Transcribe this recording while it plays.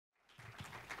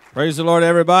Praise the Lord,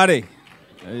 everybody.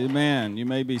 Amen. You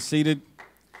may be seated.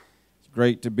 It's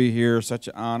great to be here. Such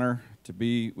an honor to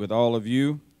be with all of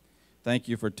you. Thank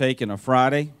you for taking a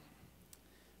Friday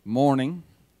morning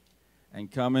and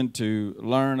coming to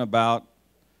learn about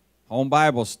home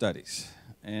Bible studies.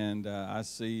 And I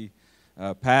see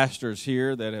pastors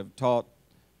here that have taught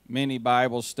many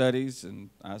Bible studies, and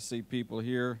I see people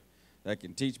here that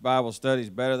can teach Bible studies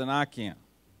better than I can.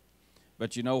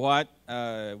 But you know what?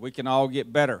 We can all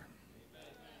get better.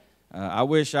 I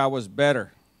wish I was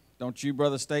better. Don't you,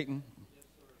 Brother Staten?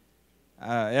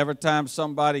 Every time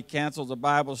somebody cancels a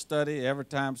Bible study, every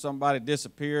time somebody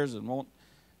disappears and won't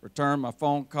return my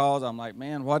phone calls, I'm like,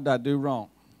 man, what did I do wrong?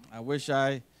 I wish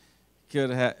I could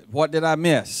have. What did I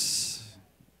miss?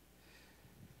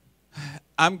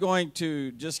 I'm going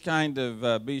to just kind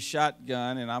of be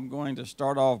shotgun, and I'm going to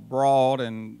start off broad,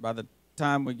 and by the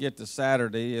time we get to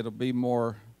Saturday, it'll be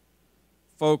more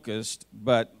focused.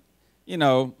 But, you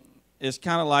know, it's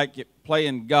kind of like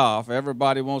playing golf.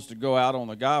 Everybody wants to go out on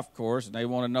the golf course, and they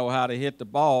want to know how to hit the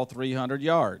ball 300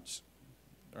 yards,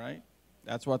 right?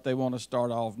 That's what they want to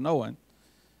start off knowing.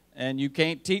 And you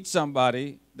can't teach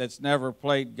somebody that's never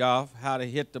played golf how to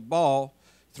hit the ball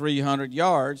 300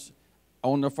 yards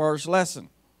on the first lesson.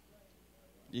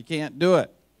 You can't do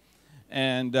it.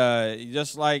 And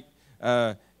just like,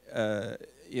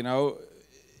 you know,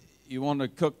 you want to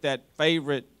cook that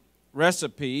favorite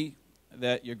recipe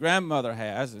that your grandmother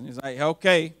has, and he's like,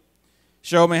 okay,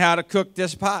 show me how to cook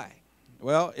this pie.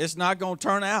 Well, it's not going to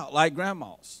turn out like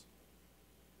grandma's.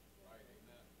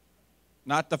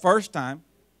 Not the first time,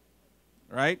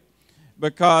 right?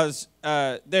 Because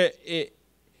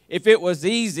if it was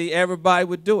easy, everybody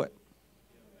would do it.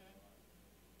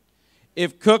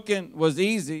 If cooking was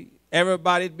easy,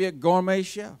 everybody'd be a gourmet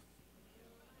chef.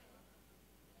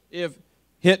 If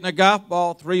hitting a golf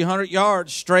ball 300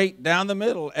 yards straight down the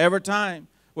middle every time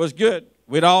was good,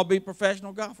 we'd all be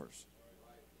professional golfers.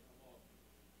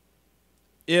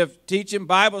 If teaching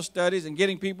Bible studies and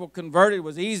getting people converted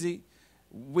was easy,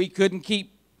 we couldn't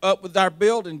keep up with our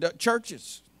building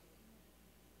churches.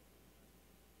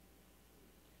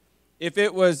 If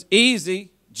it was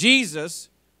easy, Jesus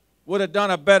would have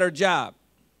done a better job.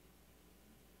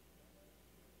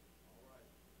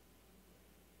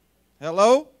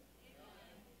 Hello?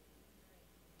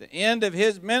 The end of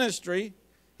his ministry,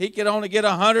 he could only get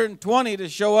 120 to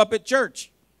show up at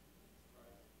church.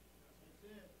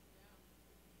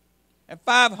 And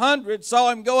 500 saw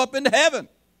him go up into heaven.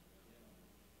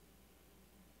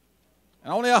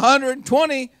 And only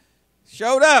 120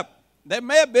 showed up. There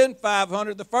may have been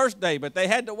 500 the first day, but they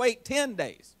had to wait 10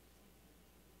 days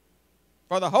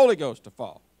for the Holy Ghost to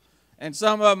fall. And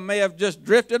some of them may have just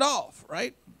drifted off,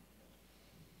 right?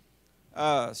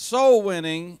 Soul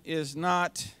winning is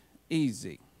not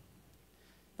easy.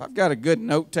 If I've got a good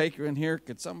note taker in here,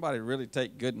 could somebody really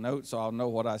take good notes so I'll know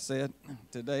what I said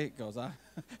today? Because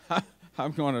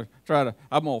I'm going to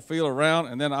I'm going to feel around,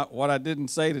 and then what I didn't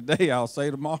say today, I'll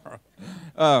say tomorrow.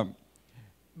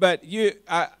 But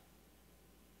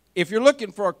if you're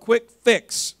looking for a quick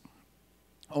fix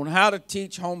on how to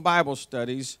teach home Bible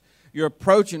studies, you're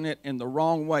approaching it in the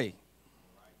wrong way.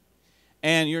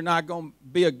 And you're not going to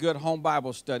be a good home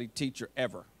Bible study teacher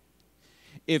ever.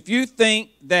 If you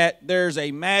think that there's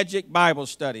a magic Bible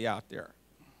study out there,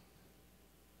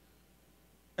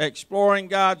 exploring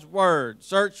God's Word,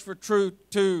 search for truth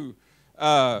 2,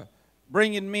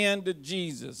 bringing men to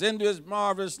Jesus, into His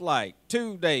marvelous light,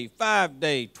 2-day,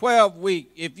 5-day,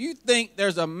 12-week, if you think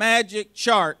there's a magic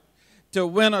chart to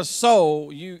win a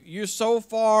soul, you're so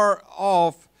far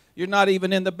off, you're not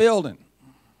even in the building.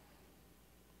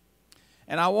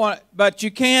 But you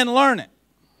can learn it.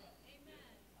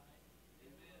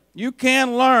 You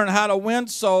can learn how to win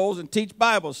souls and teach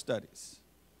Bible studies.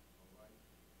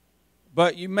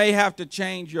 But you may have to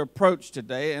change your approach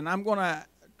today, and I'm going to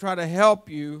try to help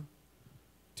you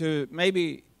to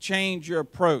maybe change your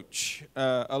approach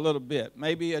a little bit,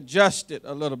 maybe adjust it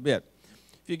a little bit.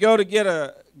 If you go to get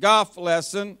a golf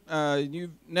lesson,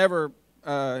 you've never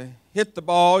hit the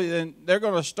ball, then they're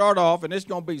going to start off, and it's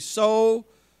going to be so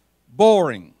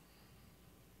boring.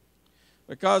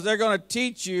 Because they're going to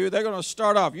teach you, they're going to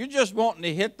start off. You're just wanting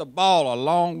to hit the ball a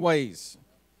long ways.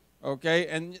 Okay?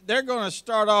 And they're going to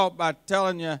start off by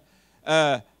telling you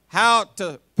how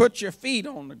to put your feet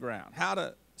on the ground, how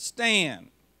to stand,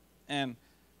 and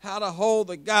how to hold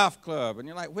the golf club. And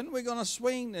you're like, when are we going to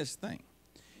swing this thing?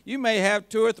 You may have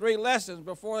 2 or 3 lessons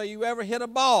before you ever hit a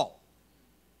ball.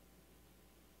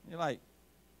 You're like,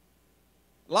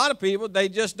 a lot of people, they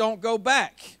just don't go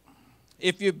back.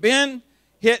 If you've been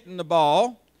hitting the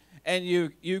ball and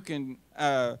you can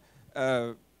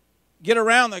get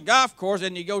around the golf course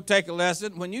and you go take a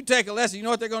lesson. When you take a lesson, you know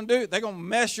what they're going to do? They're going to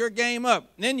mess your game up.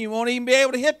 And then you won't even be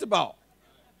able to hit the ball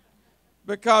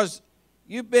because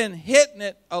you've been hitting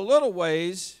it a little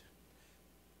ways,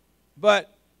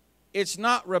 but it's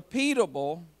not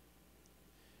repeatable.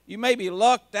 You may be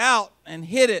lucked out and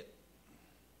hit it.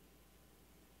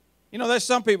 You know, there's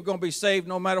some people going to be saved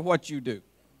no matter what you do.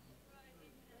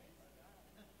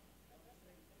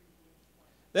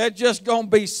 They're just going to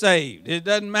be saved. It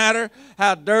doesn't matter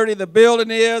how dirty the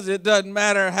building is. It doesn't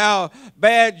matter how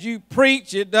bad you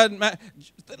preach. It doesn't matter.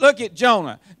 Look at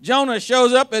Jonah. Jonah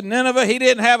shows up at Nineveh. He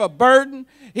didn't have a burden.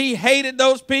 He hated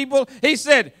those people. He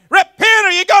said, repent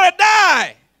or you're going to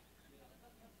die.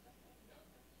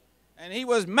 And he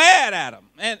was mad at them.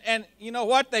 And you know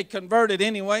what? They converted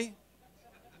anyway.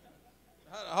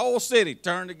 The whole city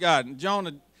turned to God. And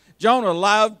Jonah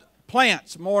loved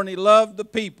plants more than he loved the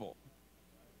people.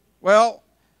 Well,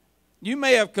 you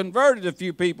may have converted a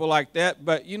few people like that,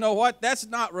 but you know what? That's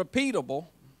not repeatable.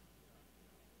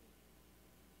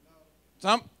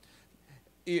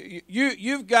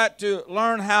 You've got to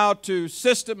learn how to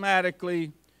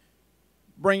systematically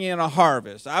bring in a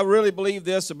harvest. I really believe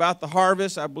this about the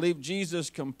harvest. I believe Jesus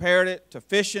compared it to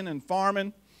fishing and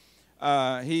farming.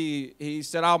 He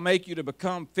said, I'll make you to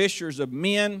become fishers of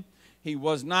men. He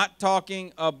was not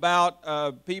talking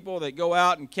about people that go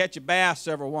out and catch a bass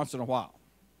every once in a while.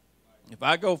 If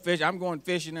I go fish, I'm going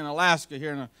fishing in Alaska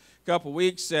here in a couple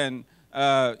weeks, and,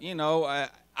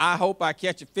 I hope I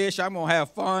catch a fish. I'm going to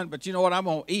have fun, but you know what? I'm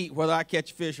going to eat whether I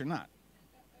catch a fish or not.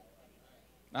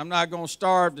 I'm not going to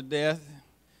starve to death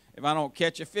if I don't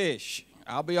catch a fish.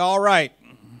 I'll be all right.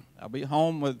 I'll be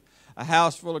home with a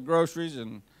house full of groceries,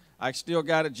 and I still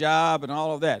got a job and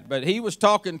all of that. But he was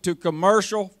talking to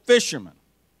commercial fishermen.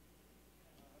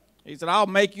 He said, I'll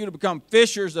make you to become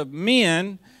fishers of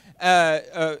men.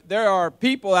 There are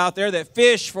people out there that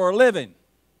fish for a living.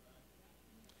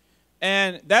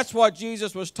 And that's what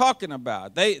Jesus was talking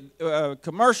about.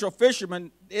 Commercial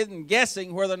fishermen isn't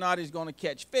guessing whether or not he's going to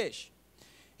catch fish.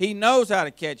 He knows how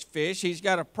to catch fish. He's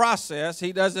got a process.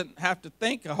 He doesn't have to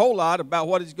think a whole lot about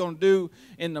what he's going to do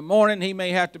in the morning. He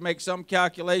may have to make some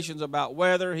calculations about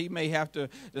weather. He may have to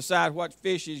decide what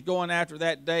fish he's going after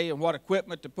that day and what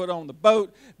equipment to put on the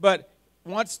boat. But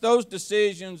once those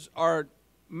decisions are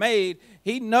made,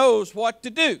 he knows what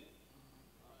to do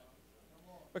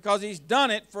because he's done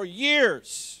it for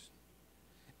years.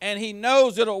 And he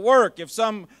knows it'll work. If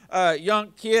some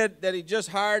young kid that he just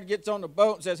hired gets on the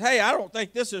boat and says, hey, I don't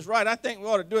think this is right. I think we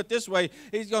ought to do it this way.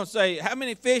 He's going to say, how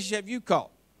many fish have you caught?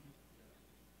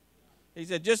 He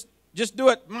said, just do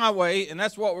it my way, and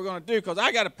that's what we're going to do because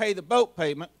I got to pay the boat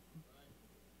payment.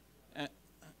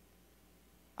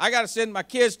 I got to send my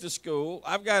kids to school.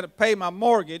 I've got to pay my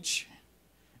mortgage,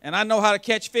 and I know how to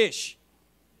catch fish.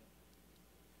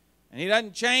 And he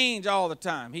doesn't change all the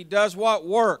time. He does what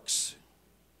works.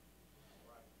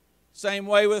 Same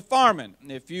way with farming.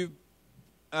 If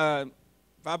I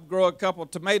grow a couple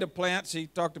of tomato plants, he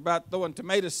talked about throwing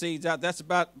tomato seeds out. That's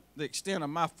about the extent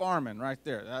of my farming right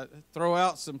there. I throw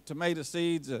out some tomato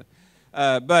seeds.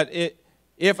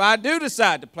 If I do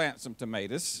decide to plant some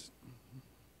tomatoes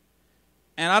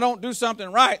and I don't do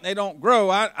something right and they don't grow,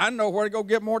 I know where to go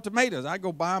get more tomatoes. I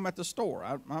go buy them at the store.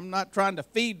 I'm not trying to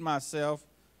feed myself,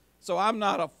 so I'm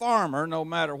not a farmer no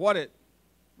matter what it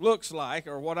looks like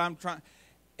or what I'm trying.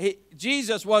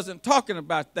 Jesus wasn't talking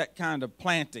about that kind of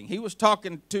planting. He was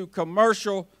talking to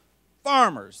commercial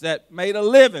farmers that made a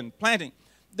living planting.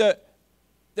 There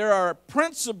are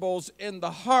principles in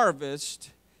the harvest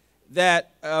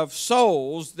of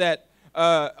souls that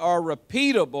are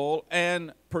repeatable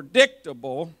and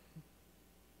predictable.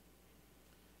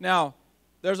 Now,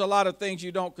 there's a lot of things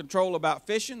you don't control about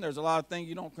fishing. There's a lot of things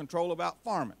you don't control about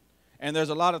farming. And there's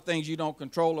a lot of things you don't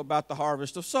control about the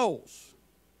harvest of souls.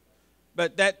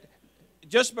 But that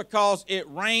just because it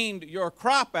rained your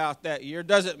crop out that year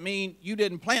doesn't mean you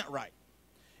didn't plant right.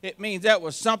 It means that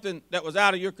was something that was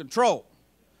out of your control.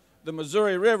 The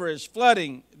Missouri River is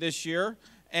flooding this year,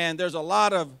 and there's a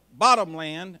lot of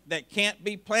bottomland that can't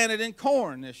be planted in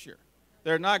corn this year.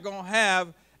 They're not going to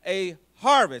have a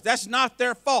harvest. That's not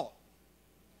their fault.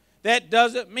 That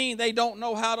doesn't mean they don't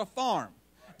know how to farm.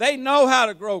 They know how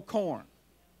to grow corn.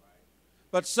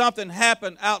 But something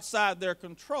happened outside their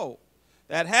control.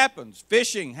 That happens.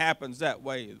 Fishing happens that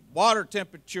way. Water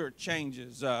temperature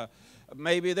changes.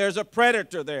 Maybe there's a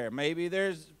predator there. Maybe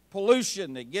there's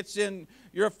pollution that gets in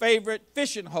your favorite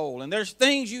fishing hole. And there's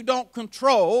things you don't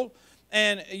control,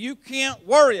 and you can't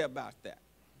worry about that.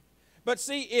 But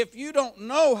see, if you don't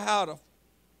know how to,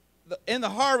 in the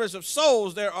harvest of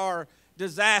souls, there are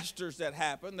disasters that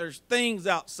happen. There's things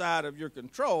outside of your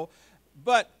control.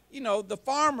 But, you know, the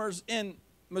farmers in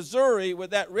Missouri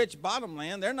with that rich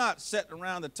bottomland, they're not sitting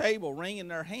around the table wringing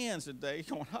their hands today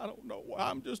going, I don't know why,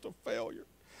 I'm just a failure.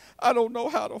 I don't know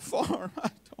how to farm.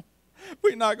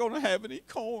 We're not going to have any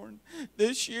corn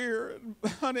this year. And,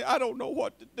 honey, I don't know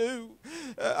what to do.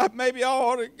 Maybe I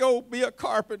ought to go be a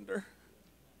carpenter.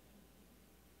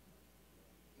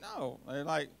 No, they're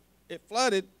like, it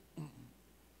flooded.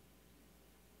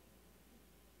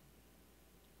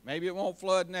 Maybe it won't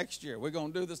flood next year. We're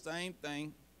going to do the same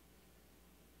thing.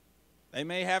 They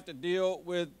may have to deal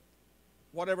with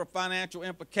whatever financial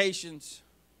implications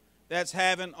that's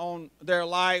having on their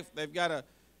life. They've got to,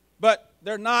 but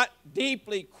they're not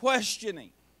deeply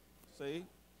questioning. See?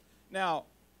 Now,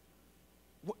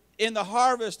 in the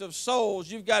harvest of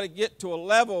souls, you've got to get to a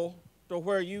level to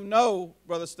where you know,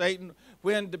 Brother Staten,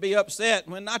 when to be upset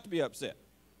and when not to be upset.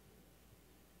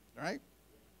 Right?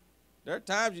 There are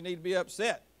times you need to be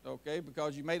upset, okay,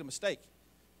 because you made a mistake.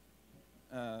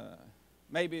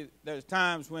 Maybe there's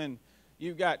times when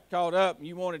you got caught up and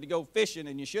you wanted to go fishing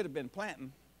and you should have been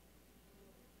planting.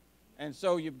 And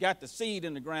so you've got the seed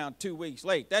in the ground 2 weeks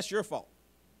late. That's your fault.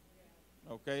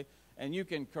 Okay? And you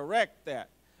can correct that.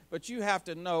 But you have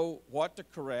to know what to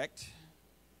correct,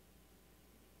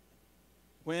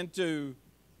 when to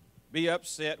be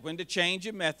upset, when to change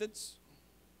your methods.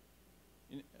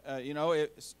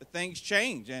 Things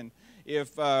change. And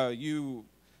if a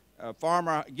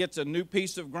farmer gets a new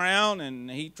piece of ground and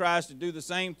he tries to do the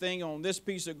same thing on this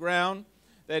piece of ground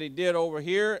that he did over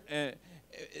here,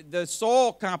 the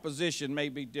soil composition may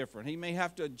be different. He may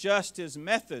have to adjust his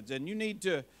methods, and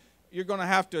you're going to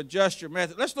have to adjust your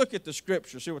method. Let's look at the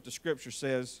Scripture, see what the Scripture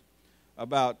says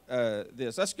about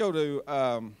this. Let's go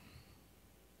to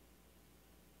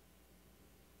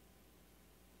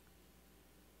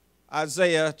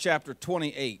Isaiah chapter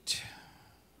 28.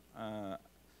 I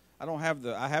have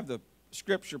the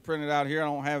Scripture printed out here. I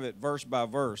don't have it verse by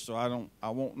verse, so I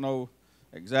won't know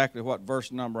exactly what verse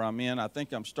number I'm in. I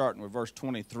think I'm starting with verse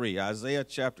 23. Isaiah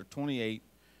chapter 28,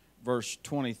 verse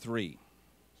 23.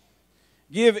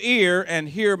 Give ear and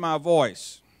hear my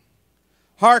voice.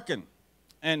 Hearken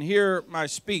and hear my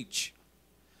speech.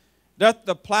 Doth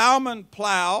the plowman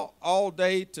plow all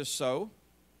day to sow?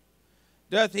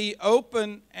 Doth he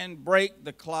open and break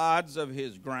the clods of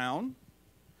his ground?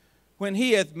 When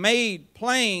he hath made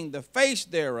plain the face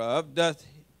thereof, doth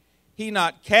he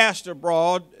not cast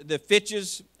abroad the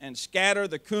fitches, and scatter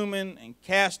the cumin, and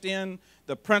cast in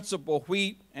the principal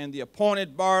wheat, and the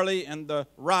appointed barley, and the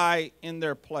rye in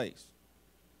their place?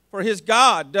 For his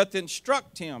God doth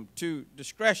instruct him to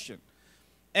discretion,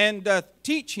 and doth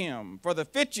teach him. For the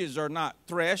fitches are not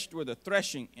threshed with a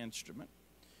threshing instrument,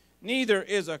 neither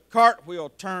is a cartwheel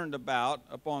turned about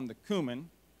upon the cumin,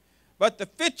 but the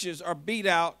fitches are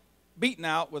beaten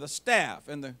out with a staff,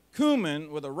 and the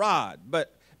cumin with a rod.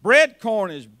 But bread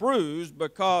corn is bruised,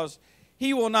 because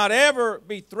he will not ever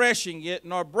be threshing it,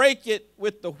 nor break it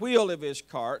with the wheel of his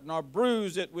cart, nor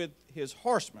bruise it with his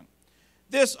horsemen.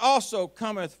 This also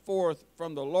cometh forth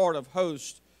from the Lord of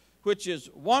hosts, which is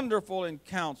wonderful in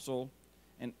counsel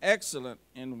and excellent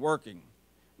in working.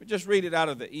 We just read it out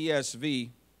of the ESV.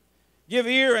 Give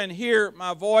ear and hear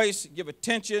my voice, give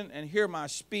attention and hear my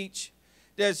speech.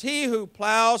 Does he who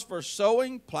plows for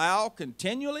sowing plow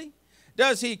continually?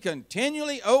 Does he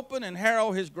continually open and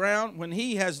harrow his ground? When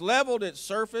he has leveled its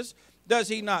surface, does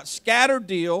he not scatter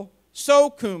deal, sow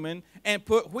cumin, and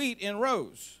put wheat in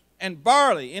rows, and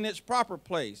barley in its proper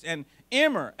place, and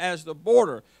emmer as the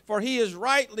border? For he is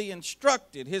rightly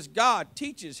instructed, his God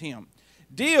teaches him.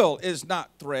 Deal is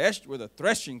not threshed with a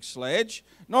threshing sledge,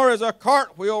 nor is a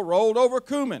cartwheel rolled over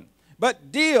cumin.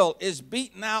 But deal is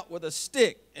beaten out with a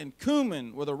stick, and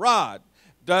cumin with a rod.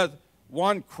 Doth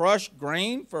one crush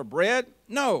grain for bread?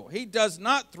 No, he does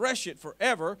not thresh it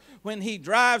forever. When he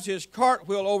drives his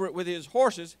cartwheel over it with his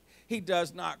horses, he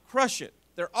does not crush it.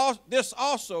 This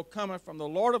also cometh from the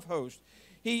Lord of hosts.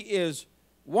 He is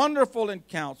wonderful in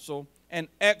counsel and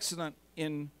excellent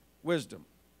in wisdom.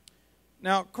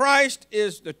 Now, Christ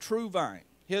is the true vine.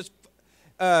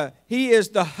 He is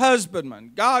the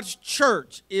husbandman. God's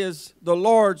church is the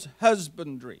Lord's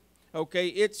husbandry. Okay,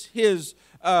 it's his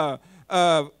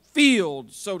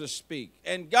field, so to speak.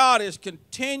 And God is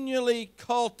continually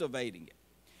cultivating it.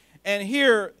 And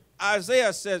here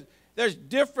Isaiah says there's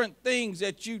different things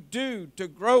that you do to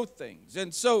grow things.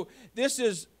 And so this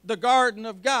is the garden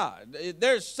of God.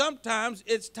 Sometimes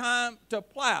it's time to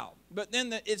plow, but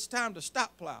then it's time to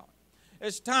stop plowing.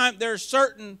 There's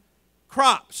certain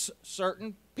crops,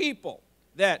 certain people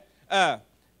that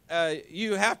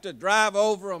you have to drive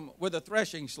over them with a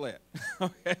threshing sled.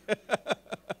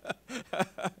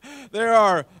 There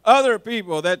are other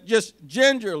people that just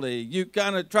gingerly, you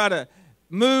kind of try to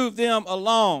move them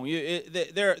along.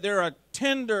 They're a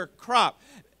tender crop.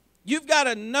 You've got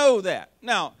to know that.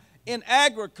 Now, in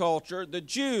agriculture, the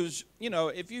Jews,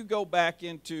 if you go back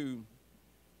into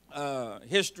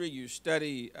history, you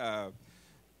study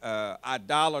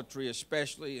idolatry,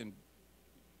 especially in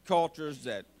cultures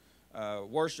that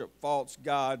worship false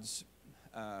gods.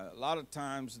 A lot of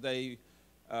times they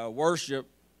worship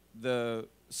the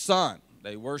sun.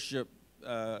 They worship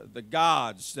the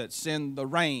gods that send the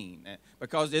rain,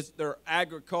 because it's their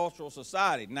agricultural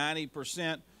society.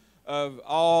 90% of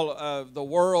all of the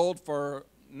world for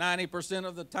 90%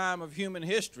 of the time of human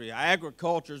history,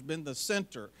 agriculture has been the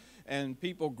center, and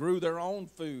people grew their own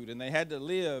food, and they had to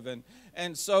live.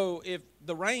 And so if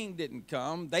the rain didn't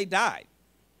come, they died,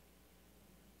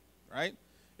 right?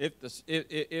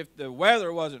 If the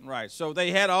weather wasn't right. So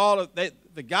they had all of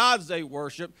the gods they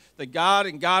worshiped, the god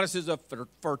and goddesses of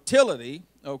fertility,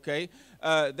 okay,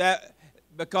 that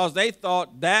because they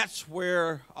thought that's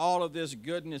where all of this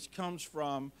goodness comes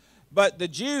from. But the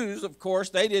Jews, of course,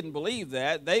 they didn't believe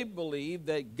that. They believed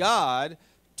that God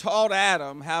taught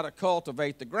Adam how to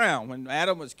cultivate the ground. When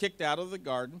Adam was kicked out of the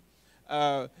garden,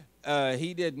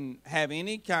 he didn't have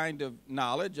any kind of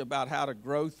knowledge about how to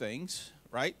grow things,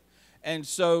 right? And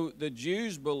so the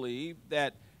Jews believed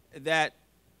that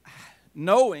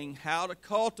knowing how to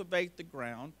cultivate the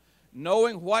ground,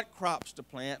 knowing what crops to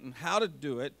plant and how to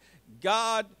do it,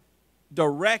 God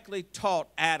directly taught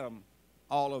Adam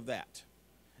all of that.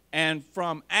 And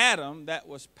from Adam, that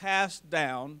was passed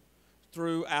down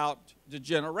throughout the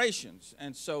generations.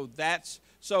 And so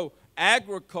so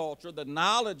agriculture, the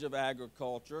knowledge of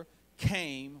agriculture,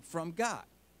 came from God.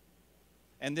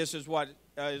 And this is what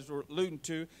is alluding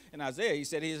to in Isaiah. He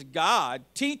said his God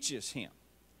teaches him.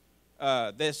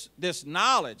 This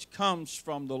knowledge comes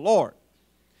from the Lord.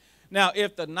 Now,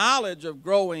 if the knowledge of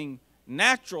growing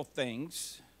natural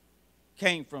things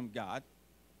came from God,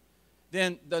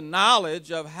 then the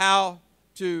knowledge of how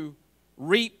to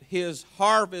reap his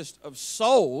harvest of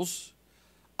souls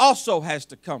also has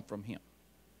to come from him.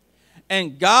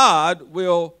 And God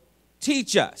will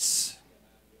teach us.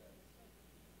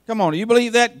 Come on, do you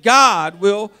believe that? God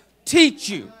will teach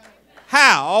you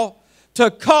how to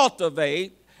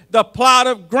cultivate the plot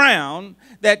of ground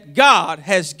that God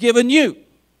has given you.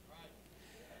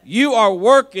 You are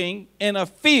working in a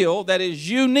field that is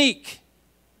unique.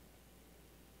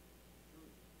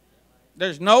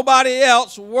 There's nobody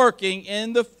else working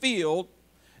in the field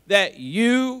that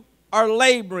you are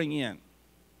laboring in.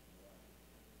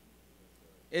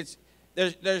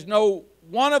 There's no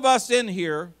one of us in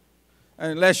here,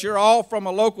 unless you're all from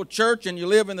a local church and you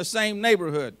live in the same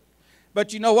neighborhood.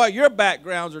 But you know what? Your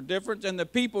backgrounds are different, and the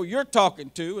people you're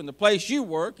talking to and the place you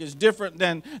work is different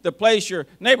than the place your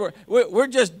neighbor. We're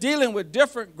just dealing with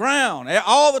different ground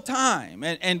all the time,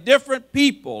 and different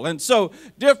people, and so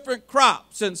different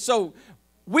crops. And so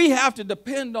we have to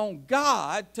depend on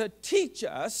God to teach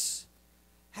us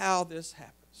how this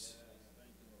happens.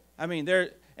 I mean,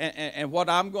 and what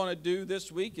I'm going to do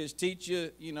this week is teach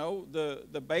you,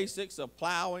 the basics of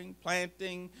plowing,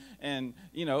 planting, and,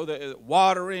 the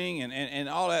watering and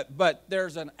all that. But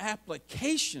there's an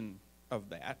application of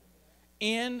that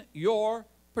in your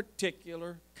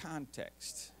particular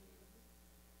context.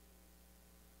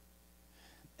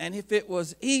 And if it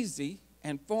was easy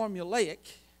and formulaic,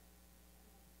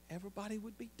 everybody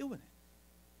would be doing it.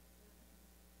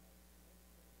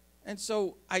 And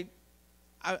so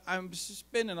I'm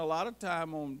spending a lot of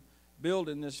time on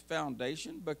building this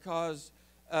foundation, because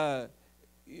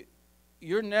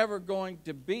you're never going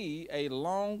to be a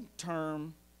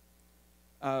long-term,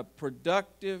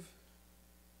 productive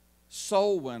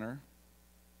soul winner,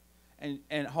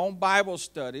 and home Bible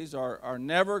studies are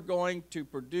never going to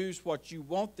produce what you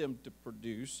want them to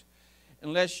produce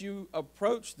unless you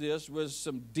approach this with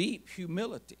some deep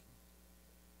humility.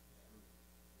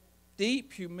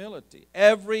 Deep humility.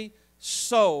 Every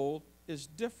soul is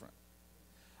different.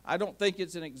 I don't think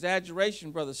it's an exaggeration,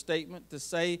 Brother Statement, to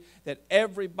say that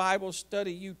every Bible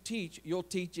study you teach, you'll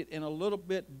teach it in a little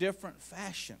bit different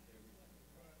fashion.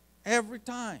 Every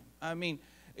time. I mean,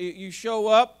 you show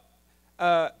up,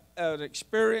 an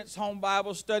experienced home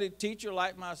Bible study teacher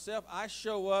like myself, I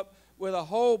show up with a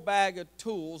whole bag of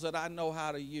tools that I know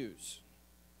how to use.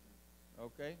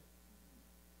 Okay?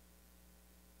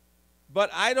 But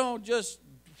I don't just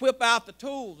whip out the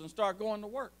tools and start going to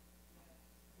work.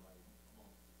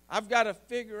 I've got to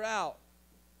figure out,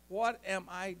 what am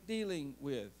I dealing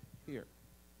with here?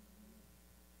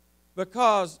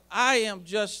 because I am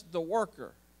just the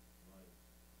worker.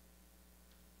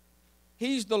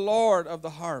 He's the Lord of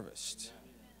the harvest.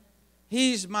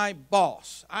 He's my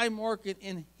boss. I'm working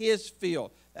in His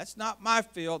field. That's not my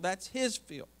field, that's His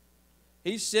field.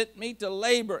 He sent me to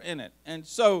labor in it. And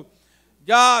so,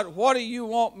 God, what do you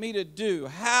want me to do?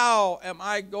 How am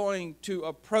I going to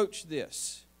approach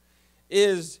this?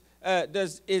 Is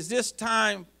this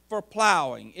time for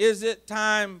plowing? Is it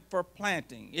time for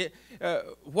planting?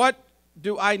 What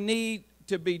do I need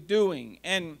to be doing?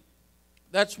 And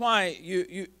that's why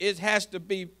it has to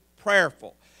be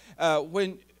prayerful.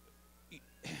 When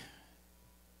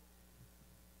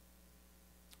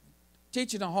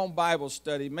teaching a home Bible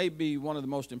study may be one of the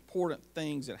most important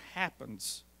things that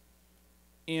happens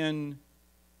in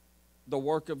the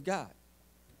work of God,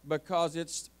 because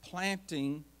it's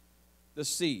planting the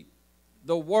seed.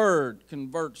 The Word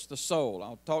converts the soul.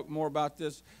 I'll talk more about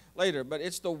this later, but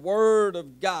it's the Word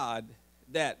of God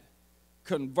that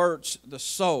converts the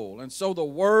soul. And so the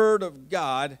Word of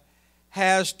God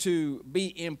has to be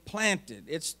implanted.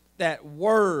 It's that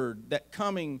Word that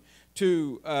coming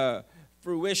to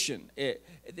fruition.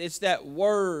 It's that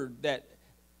Word that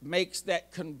makes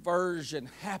that conversion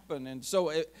happen. And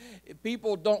so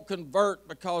people don't convert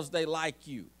because they like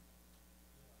you.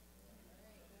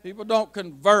 People don't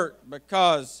convert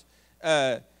because,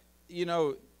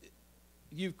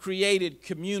 you've created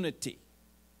community.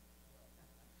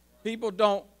 People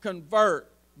don't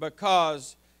convert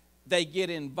because they get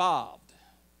involved.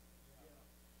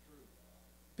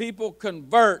 People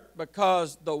convert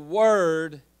because the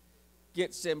Word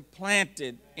gets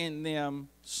implanted in them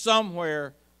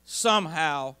somewhere,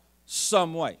 somehow,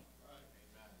 some way.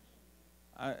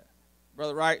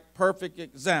 Brother Wright, perfect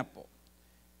example.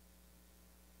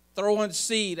 Throwing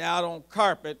seed out on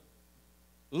carpet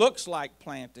looks like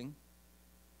planting,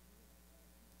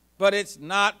 but it's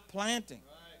not planting.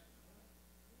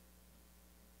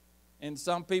 In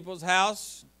some people's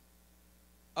house,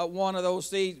 one of those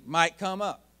seeds might come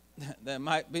up. There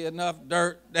might be enough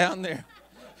dirt down there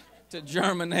to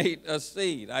germinate a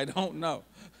seed. I don't know.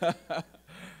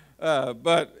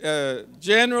 But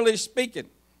generally speaking,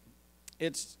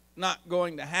 it's not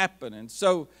going to happen. And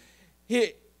so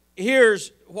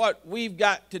here's what we've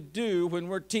got to do when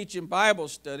we're teaching Bible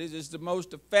studies, is to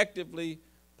most effectively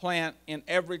plant in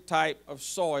every type of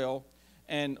soil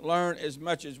and learn as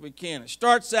much as we can. It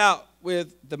starts out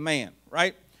with the man,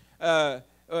 right?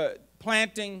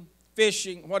 Planting,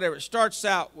 fishing, whatever. It starts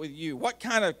out with you. What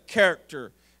kind of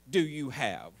character do you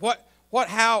have?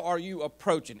 How are you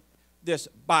approaching this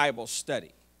Bible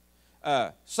study?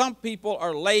 Some people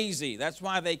are lazy. That's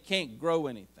why they can't grow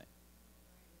anything.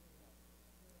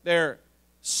 They're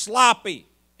sloppy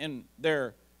in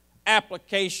their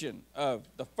application of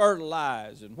the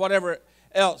fertilizer and whatever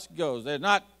else goes. They're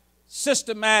not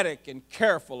systematic and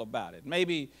careful about it.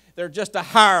 Maybe they're just a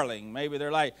hireling. Maybe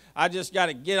they're like, I got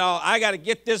to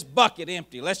get this bucket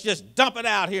empty. Let's just dump it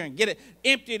out here and get it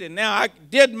emptied, and now I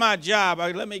did my job.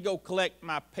 Let me go collect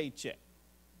my paycheck.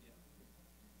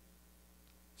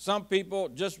 Some people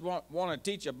just want to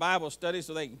teach a Bible study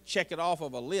so they can check it off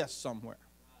of a list somewhere.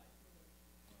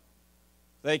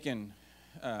 They can,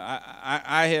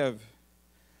 I'm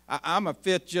a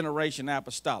fifth generation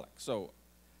apostolic, so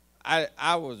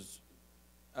I was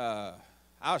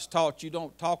taught you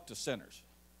don't talk to sinners,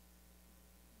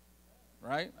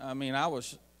 right? I mean, I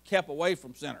was kept away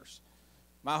from sinners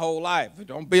my whole life.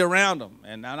 Don't be around them.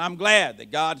 And I'm glad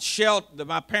that that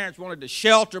my parents wanted to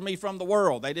shelter me from the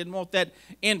world. They didn't want that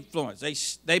influence.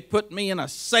 They put me in a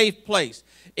safe place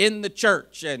in the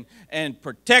church and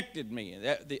protected me.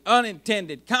 The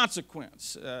unintended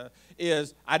consequence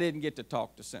is I didn't get to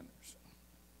talk to sinners.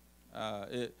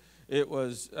 It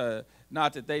was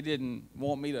not that they didn't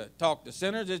want me to talk to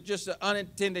sinners. It's just the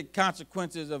unintended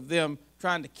consequences of them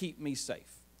trying to keep me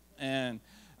safe. And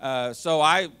so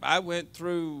I went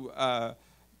through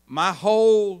my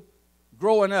whole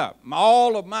growing up.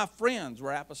 All of my friends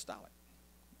were apostolic.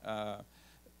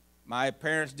 My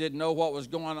parents didn't know what was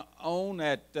going on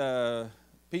at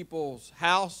people's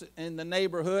house in the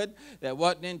neighborhood that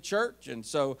wasn't in church, and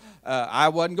so I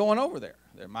wasn't going over there.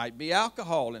 There might be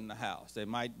alcohol in the house. They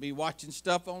might be watching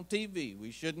stuff on TV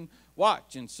we shouldn't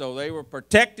watch, and so they were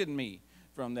protecting me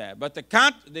from that. But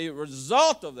the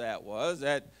result of that was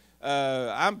that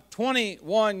I'm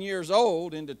 21 years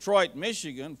old in Detroit,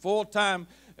 Michigan, full-time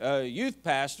youth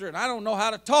pastor, and I don't know how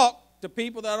to talk to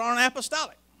people that aren't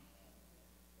apostolic.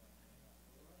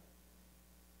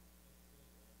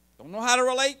 Don't know how to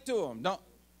relate to them.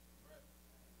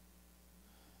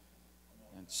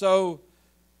 And so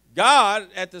God,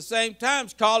 at the same time,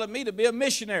 is calling me to be a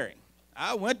missionary.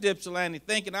 I went to Ypsilanti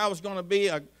thinking I was going to be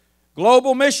a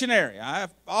global missionary.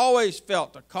 I've always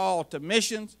felt a call to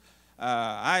missions.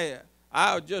 I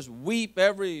would just weep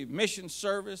every mission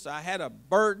service. I had a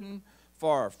burden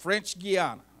for French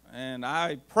Guiana, and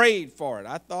I prayed for it.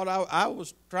 I thought I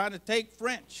was trying to take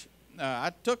French.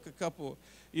 I took a couple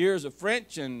years of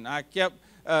French, and I kept,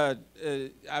 well,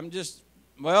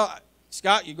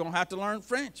 Scott, you're going to have to learn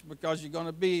French because you're going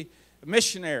to be a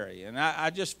missionary. And I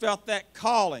just felt that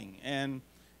calling.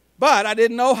 But I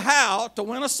didn't know how to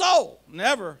win a soul.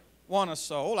 Never won a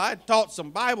soul. I taught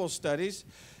some Bible studies,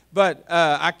 but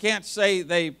I can't say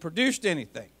they produced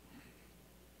anything.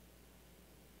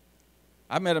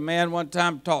 I met a man one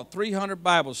time who taught 300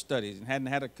 Bible studies and hadn't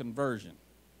had a conversion.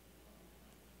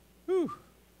 Whew.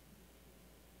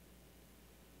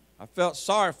 I felt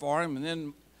sorry for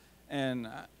him, and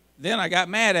then I got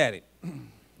mad at him.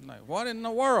 I'm like, what in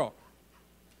the world?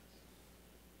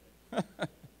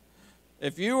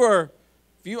 If you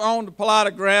owned a plot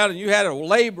of ground and you had a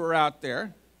laborer out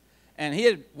there, and he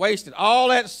had wasted all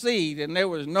that seed and there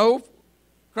was no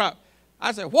crop,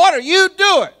 I said, what are you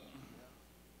doing?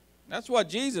 That's what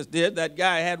Jesus did. That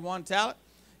guy had 1 talent.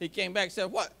 He came back and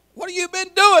said, what have you been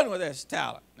doing with this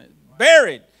talent?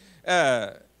 Buried.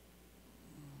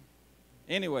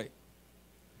 Anyway.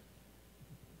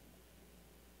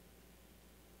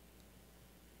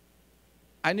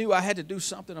 I knew I had to do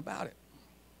something about it.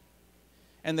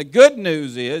 And the good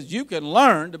news is you can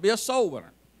learn to be a soul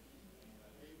winner.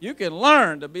 You can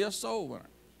learn to be a soul winner.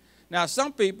 Now,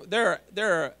 some people, there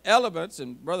are elements,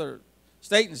 and Brother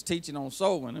Staten's teaching on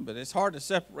soul winning, but it's hard to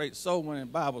separate soul winning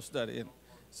and Bible study. And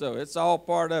so it's all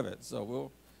part of it. So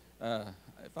we'll,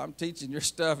 if I'm teaching your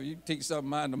stuff, you can teach some of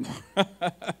mine tomorrow.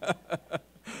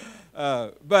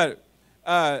 But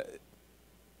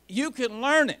you can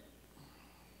learn it.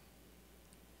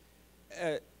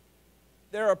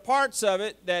 There are parts of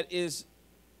it that is,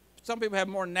 some people have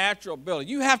more natural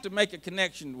ability. You have to make a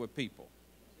connection with people.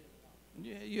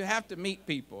 You have to meet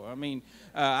people. I mean,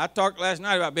 I talked last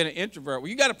night about being an introvert. Well,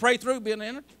 you got to pray through being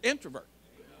an introvert.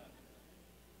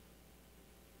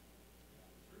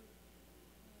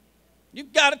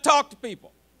 You've got to talk to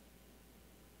people.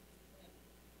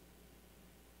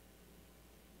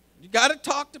 You got to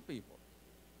talk to people.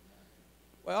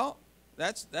 Well,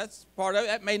 that's part of it.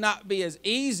 That may not be as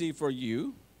easy for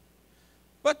you,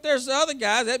 but there's other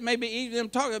guys that may be easy for them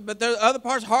talking, but there's other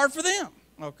parts hard for them.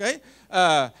 Okay,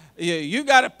 you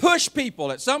got to push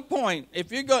people at some point.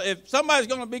 If somebody's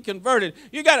going to be converted,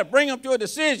 you got to bring them to a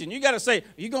decision. You got to say, "Are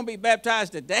you going to be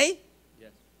baptized today?"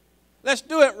 Yes. Let's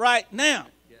do it right now.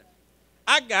 Yes.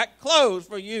 I got clothes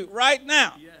for you right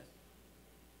now. Yes.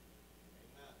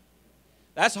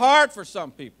 That's hard for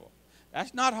some people.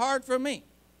 That's not hard for me.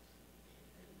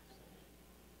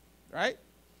 Right?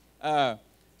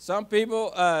 Some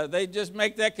people, they just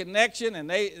make that connection, and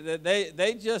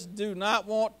they just do not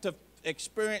want to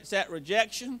experience that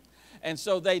rejection. And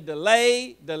so they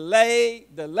delay,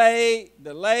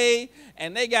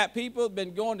 and they got people who've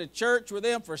been going to church with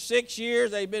them for 6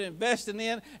 years, they've been investing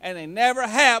in, and they never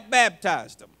have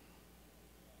baptized them.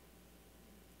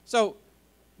 So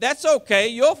that's okay.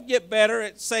 You'll get better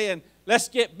at saying, let's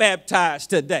get baptized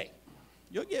today.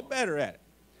 You'll get better at it.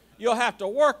 You'll have to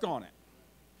work on it,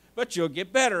 but you'll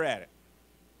get better at it.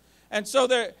 And so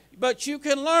but you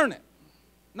can learn it.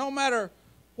 No matter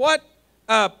what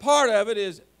part of it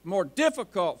is more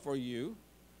difficult for you,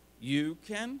 you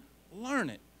can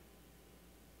learn it.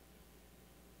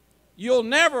 You'll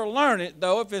never learn it,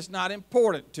 though, if it's not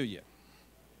important to you.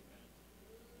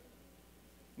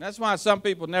 And that's why some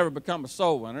people never become a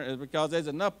soul winner, is because there's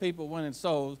enough people winning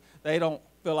souls, they don't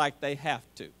feel like they have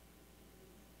to.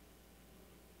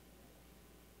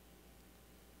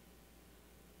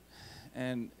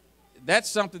 And that's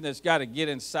something that's got to get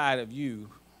inside of you,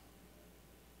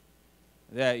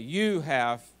 that you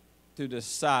have to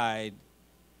decide,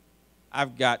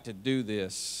 I've got to do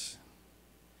this.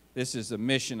 This is the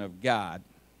mission of God,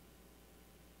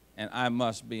 and I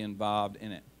must be involved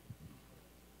in it.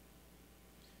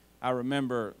 I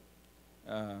remember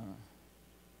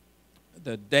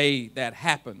the day that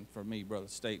happened for me, Brother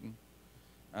Staten.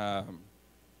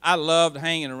 I loved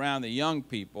hanging around the young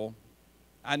people.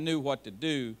 I knew what to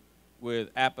do with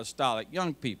apostolic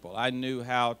young people. I knew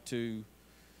how to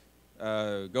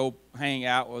go hang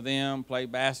out with them, play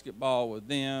basketball with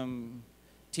them,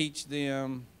 teach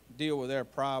them, deal with their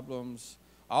problems.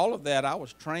 All of that, I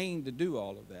was trained to do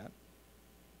all of that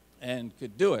and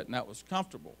could do it, and that was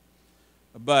comfortable.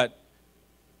 But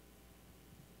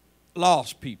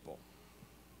lost people.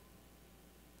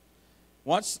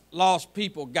 Once lost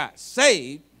people got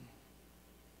saved,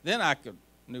 then I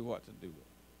knew what to do with it.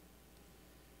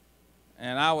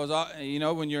 And I was,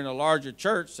 when you're in a larger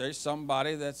church, there's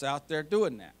somebody that's out there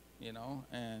doing that,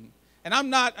 And I'm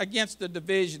not against the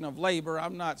division of labor.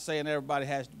 I'm not saying everybody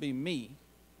has to be me.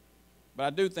 But I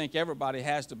do think everybody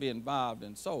has to be involved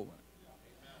in soul winning.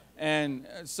 And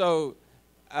so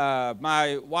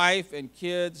my wife and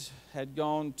kids had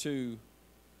gone to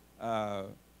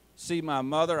see my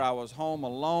mother. I was home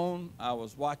alone. I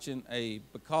was watching a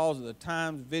Because of the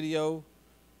Times video,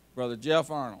 Brother Jeff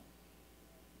Arnold.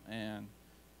 And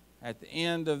at the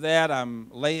end of that, I'm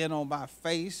laying on my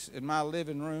face in my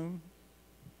living room.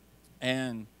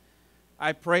 And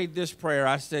I prayed this prayer.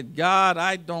 I said, God,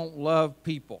 I don't love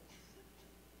people.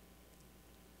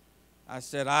 I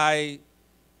said, I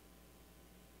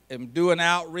am doing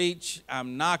outreach.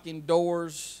 I'm knocking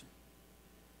doors.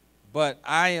 But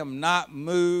I am not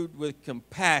moved with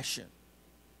compassion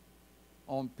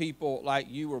on people like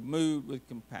you were moved with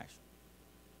compassion.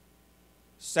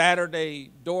 Saturday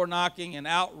door knocking and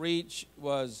outreach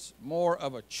was more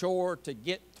of a chore to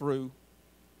get through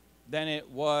than it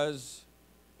was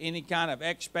any kind of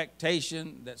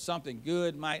expectation that something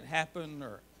good might happen.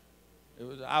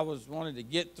 I was wanting to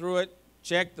get through it,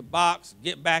 check the box,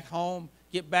 get back home,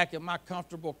 get back in my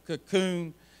comfortable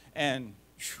cocoon, and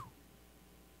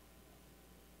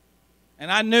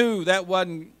I knew that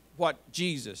wasn't what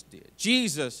Jesus did.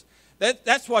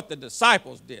 That's what the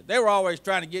disciples did. They were always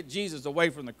trying to get Jesus away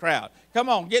from the crowd. Come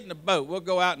on, get in the boat. We'll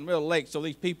go out in the middle of the lake so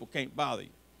these people can't bother you.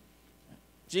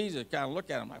 Jesus kind of looked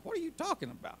at him like, what are you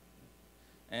talking about?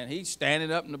 And he's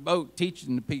standing up in the boat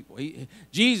teaching the people.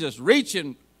 Jesus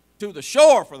reaching to the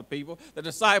shore for the people. The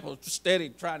disciples steady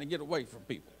trying to get away from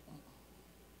people.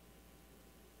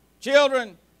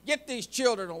 Children, get these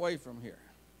children away from here.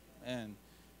 And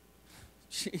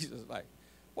Jesus is like,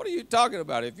 what are you talking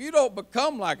about? If you don't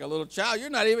become like a little child, you're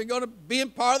not even going to be in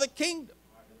part of the kingdom.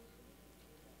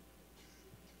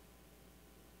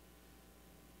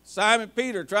 Simon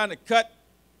Peter trying to cut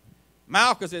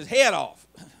Malchus's head off.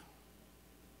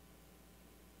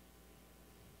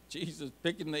 Jesus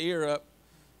picking the ear up.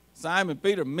 Simon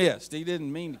Peter missed. He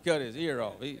didn't mean to cut his ear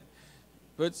off. He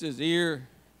puts his ear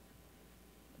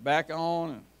back on,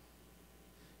 and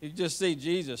you just see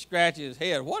Jesus scratching his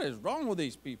head. What is wrong with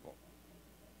these people?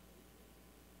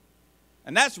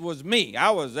 And that was me.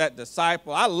 I was that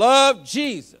disciple. I loved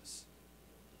Jesus,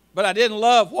 but I didn't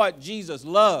love what Jesus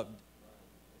loved.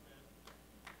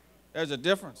 There's a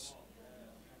difference.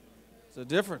 It's a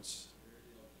difference.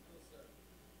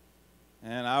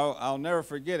 And I'll never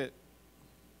forget it.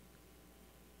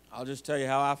 I'll just tell you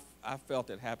how I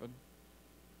felt it happen.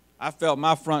 I felt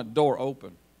my front door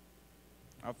open.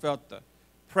 I felt the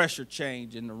pressure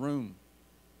change in the room.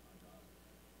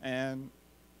 And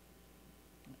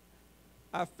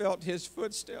I felt his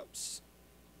footsteps.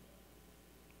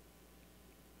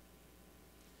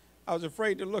 I was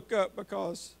afraid to look up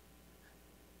because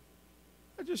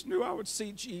I just knew I would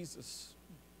see Jesus.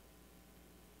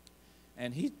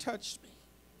 And he touched me.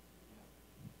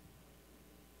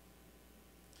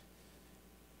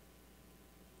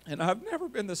 And I've never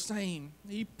been the same.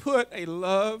 He put a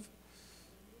love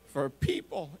for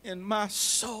people in my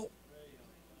soul.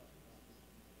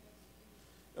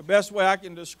 The best way I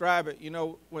can describe it,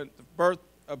 when the birth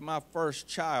of my first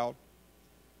child,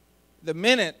 the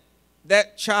minute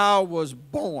that child was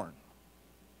born,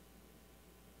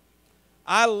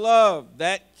 I loved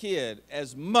that kid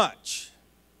as much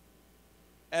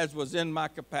as was in my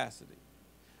capacity.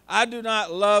 I do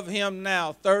not love him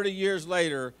now, 30 years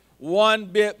later, one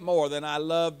bit more than I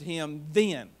loved him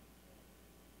then.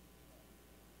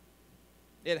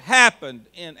 It happened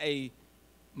in a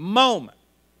moment.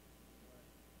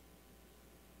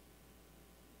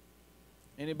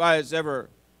 Anybody that's ever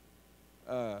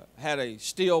had a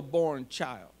stillborn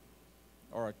child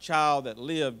or a child that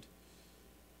lived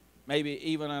maybe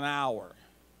even an hour,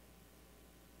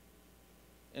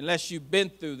 unless you've been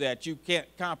through that, you can't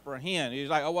comprehend. He's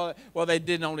like, oh, well, they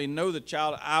didn't only know the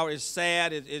child. It's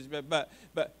sad,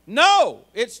 but no,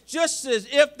 it's just as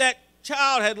if that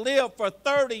child had lived for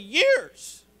 30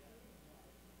 years.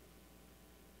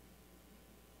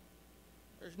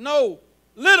 There's no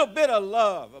little bit of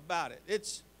love about it.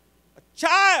 It's a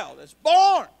child that's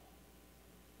born.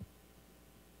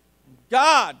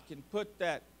 God can put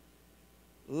that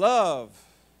love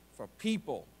for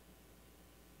people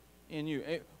in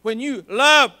you. When you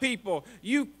love people,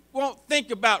 you won't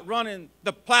think about running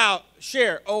the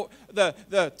plowshare or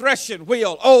the threshing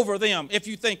wheel over them if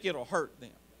you think it'll hurt them.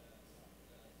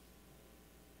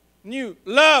 When you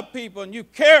love people and you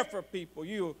care for people,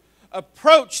 you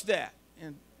approach that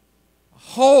in a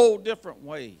whole different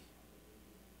way,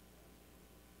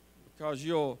 because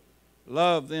you'll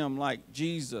Love them like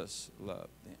Jesus loved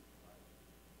them.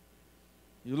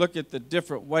 You look at the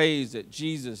different ways that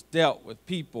Jesus dealt with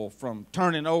people, from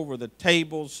turning over the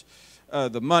tables,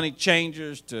 the money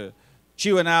changers, to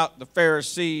chewing out the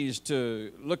Pharisees,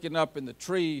 to looking up in the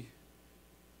tree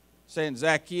saying,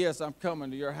 Zacchaeus, I'm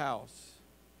coming to your house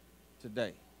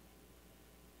today.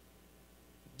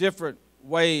 Different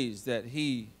ways that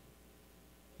he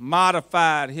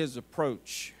modified his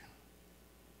approach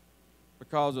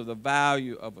because of the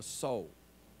value of a soul.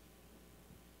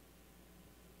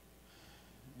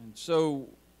 And so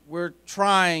we're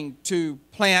trying to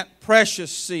plant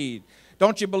precious seed.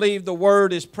 Don't you believe the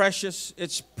word is precious?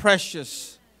 It's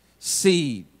precious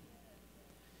seed.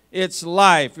 It's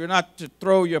life. You're not to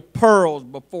throw your pearls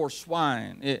before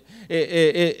swine.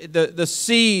 The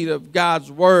seed of God's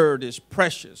word is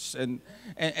precious. And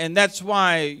that's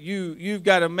why you've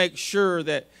got to make sure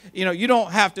that, you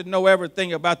don't have to know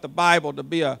everything about the Bible to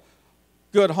be a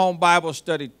good home Bible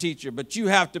study teacher, but you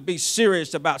have to be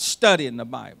serious about studying the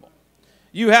Bible.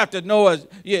 You have to know,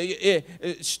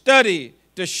 study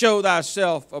to show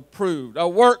thyself approved, a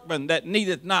workman that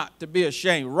needeth not to be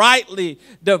ashamed, rightly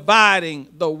dividing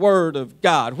the word of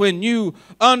God. When you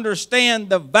understand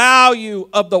the value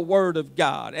of the word of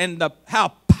God and how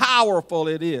powerful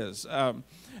it is,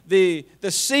 the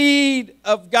seed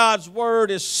of God's word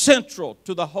is central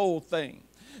to the whole thing.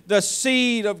 The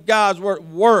seed of God's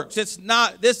word works. This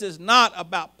is not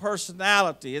about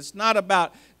personality. It's not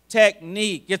about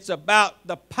technique. It's about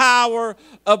the power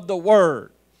of the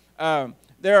word.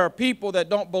 There are people that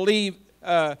don't believe,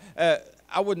 I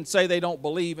wouldn't say they don't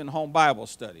believe in home Bible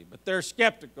study, but they're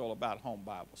skeptical about home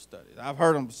Bible study. I've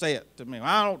heard them say it to me.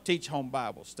 I don't teach home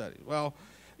Bible study. Well,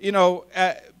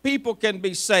 people can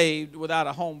be saved without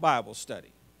a home Bible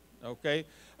study, okay?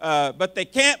 But they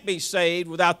can't be saved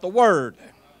without the Word.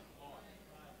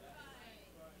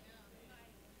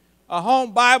 A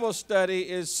home Bible study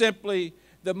is simply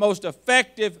the most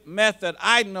effective method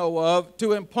I know of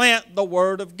to implant the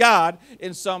Word of God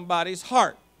in somebody's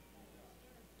heart.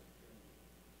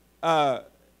 The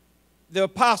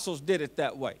apostles did it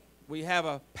that way. We have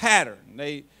a pattern.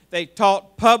 They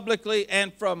taught publicly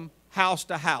and from house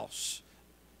to house.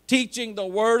 Teaching the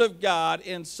Word of God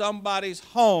in somebody's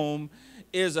home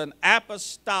is an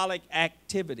apostolic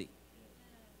activity.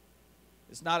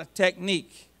 It's not a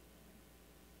technique.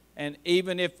 And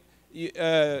even if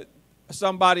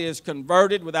somebody is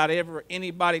converted without ever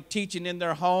anybody teaching in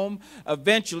their home,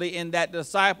 eventually in that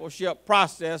discipleship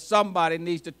process, somebody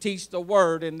needs to teach the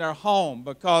Word in their home,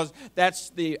 because that's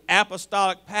the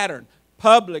apostolic pattern,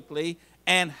 publicly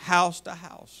and house to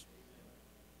house.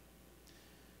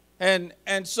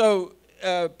 And so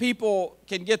people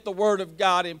can get the Word of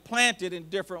God implanted in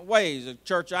different ways. The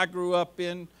church I grew up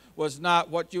in was not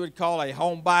what you would call a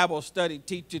home Bible study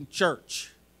teaching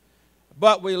church,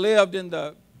 but we lived in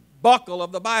the buckle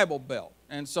of the Bible Belt.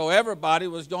 And so everybody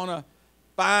was going to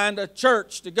find a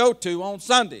church to go to on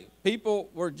Sunday. People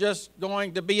were just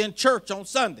going to be in church on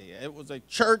Sunday. It was a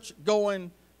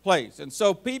church-going place. And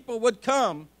so people would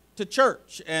come to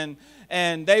church, and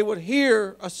they would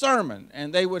hear a sermon,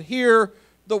 and they would hear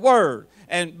the Word.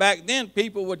 And back then,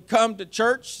 people would come to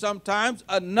church sometimes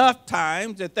enough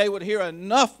times that they would hear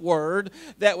enough Word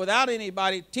that without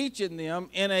anybody teaching them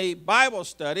in a Bible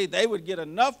study, they would get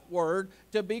enough Word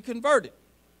to be converted.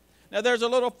 Now, there's a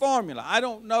little formula. I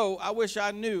don't know. I wish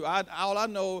I knew. All I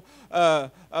know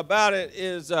about it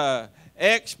is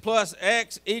X plus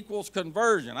X equals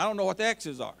conversion. I don't know what the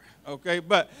X's are, okay?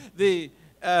 But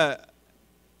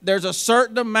there's a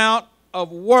certain amount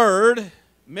of Word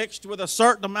mixed with a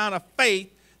certain amount of faith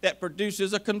that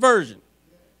produces a conversion.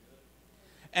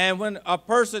 And when a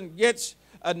person gets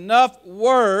enough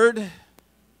Word,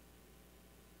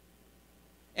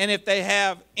 and if they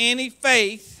have any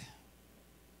faith,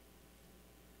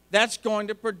 that's going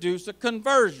to produce a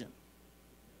conversion.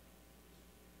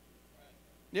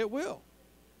 It will.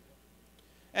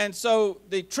 And so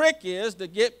the trick is to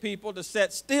get people to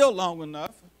sit still long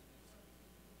enough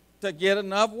to get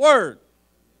enough Word.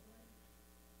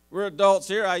 We're adults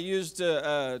here. I used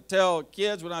to tell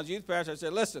kids when I was youth pastor, I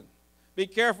said, listen, be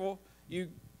careful, you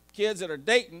kids that are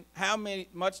dating,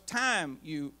 much time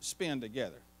you spend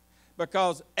together.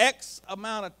 Because X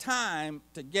amount of time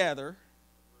together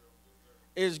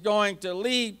is going to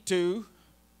lead to,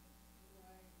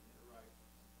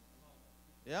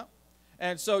 yeah.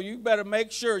 And so you better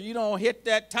make sure you don't hit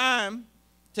that time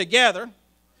together,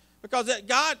 because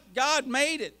God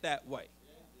made it that way.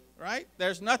 Right?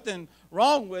 There's nothing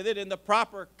wrong with it in the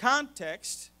proper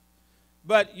context,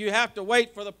 but you have to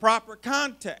wait for the proper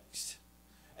context.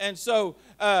 And so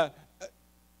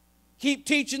keep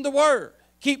teaching the Word.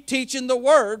 keep teaching the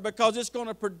Word because it's going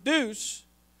to produce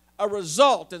a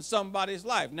result in somebody's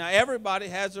life. Now, everybody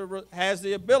has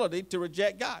the ability to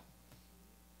reject God.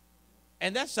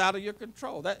 And that's out of your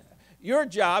control. Your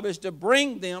job is to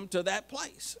bring them to that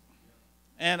place.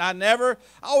 And I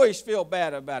always feel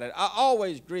bad about it. I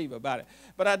always grieve about it.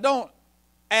 But I don't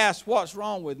ask what's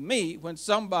wrong with me when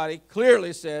somebody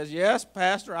clearly says, yes,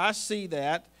 Pastor, I see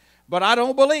that, but I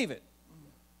don't believe it.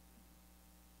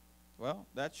 Well,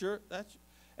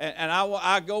 and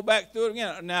I go back through it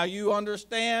again. Now, you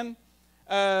understand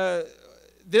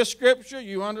this scripture?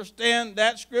 You understand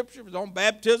that scripture? It's on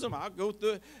baptism. I'll go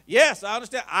through it. Yes, I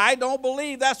understand. I don't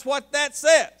believe that's what that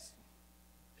says.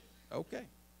 Okay.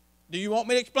 Do you want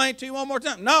me to explain it to you one more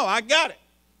time? No, I got it.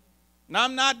 And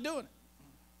I'm not doing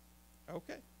it.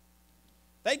 Okay.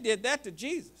 They did that to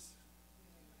Jesus.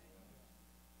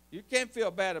 You can't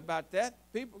feel bad about that.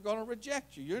 People are going to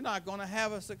reject you. You're not going to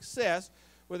have a success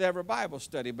with every Bible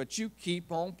study, but you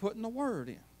keep on putting the Word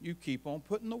in. You keep on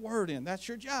putting the Word in. That's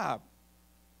your job.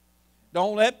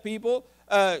 Don't let people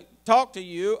talk to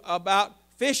you about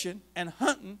fishing and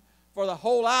hunting for the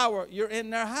whole hour you're in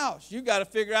their house. You got to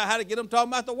figure out how to get them talking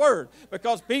about the Word,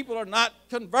 because people are not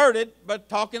converted but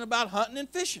talking about hunting and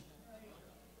fishing.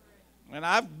 And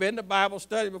I've been to Bible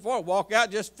study before, walk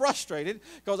out just frustrated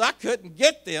because I couldn't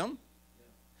get them.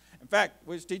 In fact,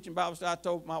 we was teaching Bible study. I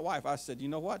told my wife, I said, you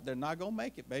know what? They're not going to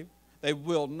make it, babe. They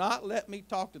will not let me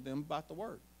talk to them about the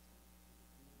Word.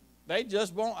 They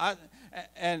just won't.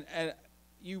 And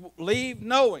you leave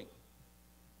knowing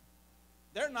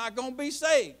they're not going to be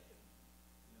saved.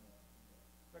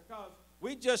 Because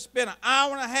we just spent an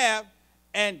hour and a half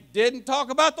and didn't talk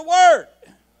about the Word.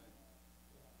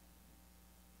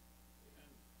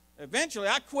 Eventually,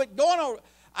 I quit going over.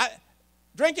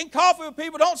 Drinking coffee with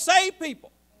people don't save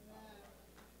people.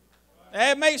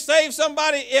 It may save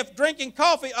somebody if drinking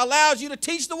coffee allows you to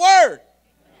teach the Word.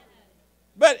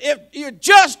 But if you're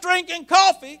just drinking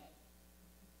coffee,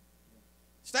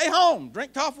 stay home.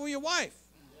 Drink coffee with your wife.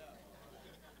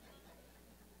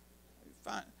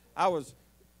 Fine. I was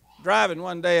driving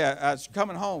one day. I was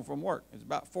coming home from work. It was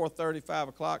about 4:30, 5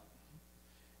 o'clock.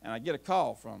 And I get a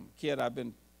call from a kid I've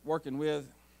been working with.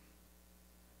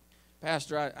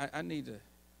 Pastor, I need to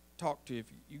talk to you. If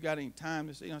you got any time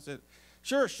to see. I said,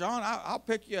 sure, Sean, I'll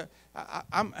pick you up.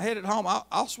 I'm headed home.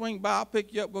 I'll swing by. I'll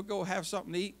pick you up. We'll go have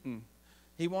something to eat. And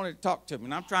he wanted to talk to me,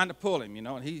 and I'm trying to pull him,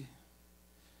 and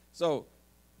so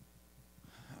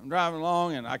I'm driving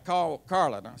along, and I call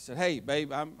Carla, and I said, hey,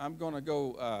 babe, I'm going to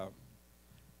go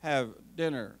have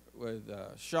dinner with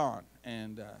Sean.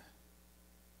 And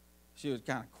she was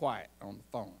kind of quiet on the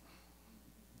phone.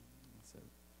 I said,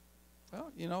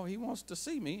 well, he wants to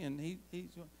see me, and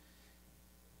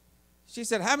she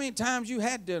said, how many times you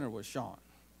had dinner with Sean?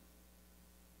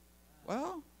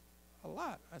 Well, a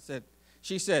lot.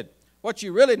 She said, what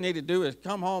you really need to do is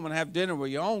come home and have dinner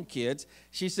with your own kids.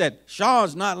 She said,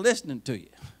 Sean's not listening to you.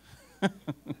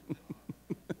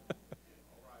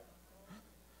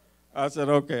 I said,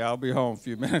 okay, I'll be home in a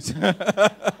few minutes.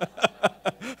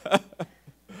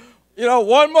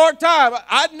 One more time,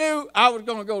 I knew I was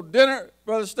going to go to dinner,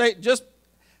 Brother State, just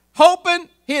hoping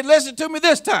he'd listen to me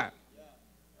this time.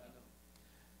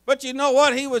 But you know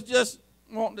what? He was just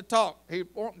wanting to talk. He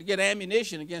wanted to get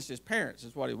ammunition against his parents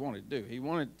is what he wanted to do. He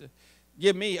wanted to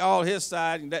give me all his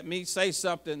side and let me say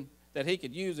something that he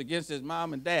could use against his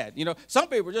mom and dad. Some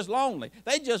people are just lonely.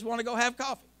 They just want to go have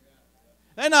coffee.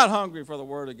 They're not hungry for the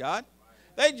Word of God.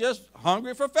 They're just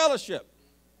hungry for fellowship.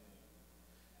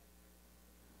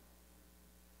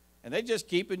 And they're just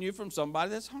keeping you from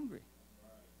somebody that's hungry.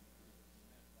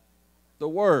 The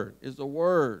Word is the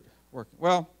Word working.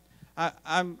 Well,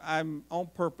 I'm on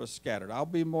purpose scattered. I'll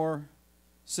be more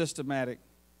systematic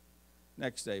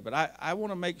next day. But I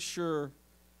want to make sure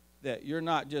that you're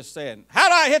not just saying, how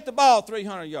do I hit the ball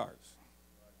 300 yards?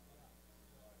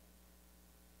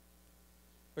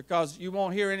 Because you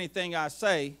won't hear anything I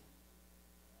say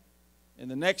in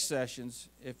the next sessions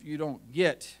if you don't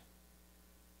get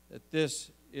that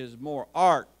this is more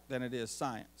art than it is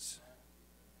science.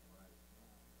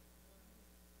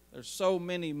 There's so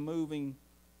many moving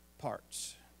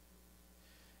parts.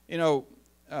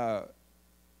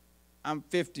 I'm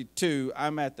 52.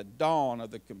 I'm at the dawn of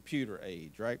the computer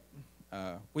age, right?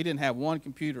 We didn't have one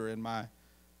computer in my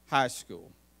high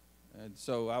school. And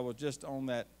so I was just on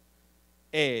that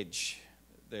edge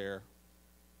there.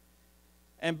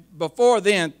 And before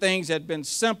then, things had been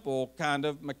simple kind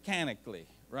of mechanically,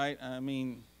 right? I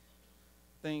mean,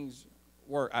 things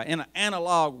were, in an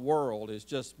analog world, is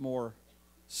just more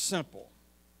simple.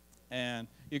 And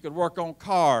you could work on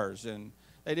cars and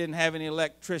They didn't have any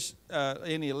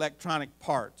electronic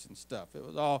parts and stuff. It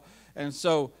was all, and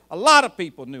so a lot of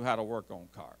people knew how to work on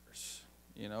cars.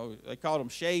 You know, they called them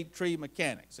shade tree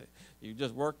mechanics. You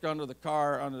just worked under the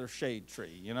car under the shade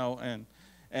tree, you know,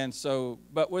 and so,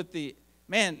 but with the,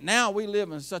 man, now we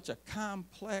live in such a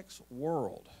complex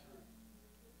world.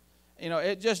 You know,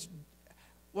 it just,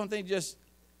 one thing just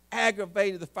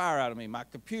aggravated the fire out of me. My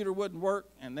computer wouldn't work,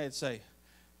 and they'd say,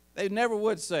 they never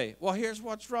would say, well, here's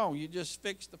what's wrong. You just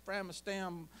fix the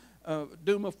Framastam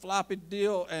Duma floppy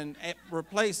deal and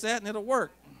replace that, and it'll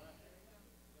work.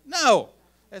 No.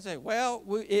 They say, well,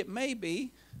 it may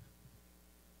be.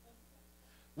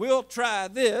 We'll try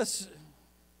this,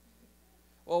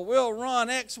 or we'll run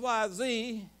X, Y,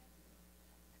 Z.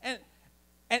 And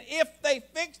if they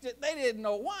fixed it, they didn't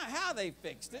know how they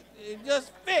fixed it. It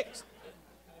just fixed.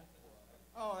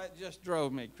 Oh, that just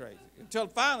drove me crazy. Until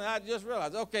finally I just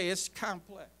realized, okay, it's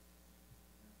complex.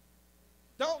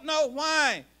 Don't know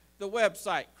why the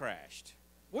website crashed.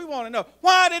 We want to know,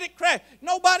 why did it crash?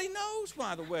 Nobody knows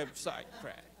why the website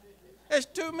crashed. There's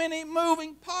too many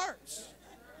moving parts,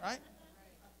 right?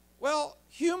 Well,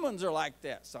 humans are like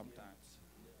that sometimes.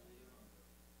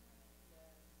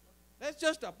 That's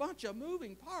just a bunch of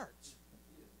moving parts.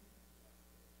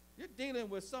 You're dealing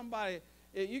with somebody,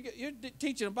 you're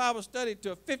teaching a Bible study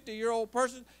to a 50-year-old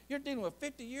person. You're dealing with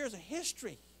 50 years of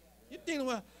history. You're dealing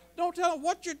with, don't tell them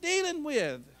what you're dealing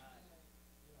with.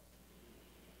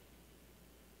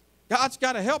 God's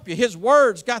got to help you. His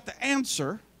word's got the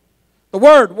answer. The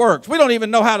word works. We don't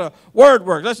even know how the word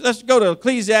works. Let's go to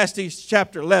Ecclesiastes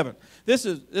chapter 11. This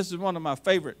is one of my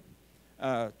favorite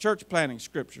church planting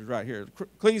scriptures right here.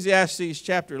 Ecclesiastes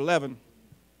chapter 11.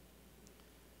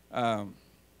 I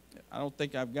don't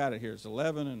think I've got it here. It's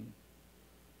 11 and,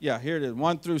 yeah, here it is,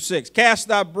 1 through 6. Cast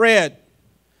thy bread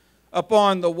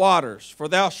upon the waters, for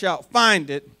thou shalt find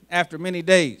it after many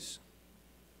days.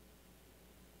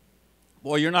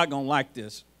 Boy, you're not going to like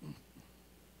this.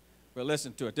 But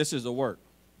listen to it. This is the word.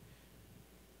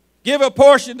 Give a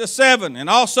portion to 7 and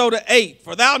also to 8,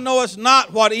 for thou knowest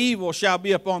not what evil shall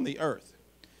be upon the earth.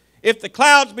 If the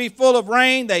clouds be full of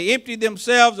rain, they empty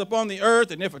themselves upon the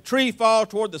earth, and if a tree fall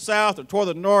toward the south or toward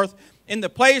the north, in the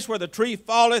place where the tree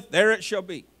falleth, there it shall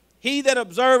be. He that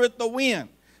observeth the wind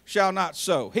shall not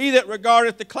sow. He that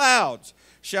regardeth the clouds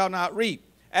shall not reap.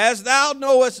 As thou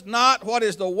knowest not what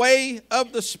is the way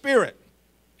of the Spirit,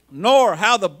 nor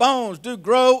how the bones do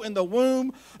grow in the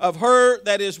womb of her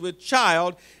that is with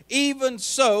child, even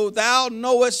so thou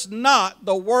knowest not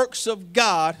the works of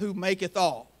God who maketh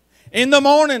all. In the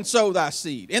morning sow thy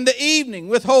seed, in the evening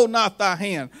withhold not thy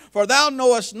hand, for thou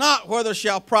knowest not whether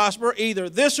shall prosper either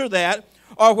this or that,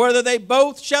 or whether they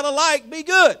both shall alike be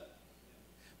good.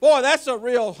 Boy, that's a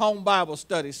real home Bible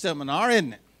study seminar,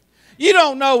 isn't it? You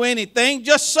don't know anything.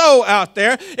 Just sow out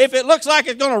there. If it looks like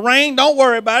it's going to rain, don't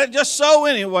worry about it. Just sow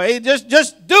anyway.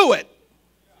 Just do it.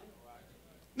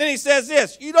 Then he says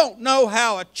this, you don't know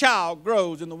how a child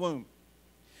grows in the womb.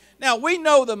 Now, we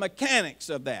know the mechanics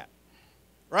of that,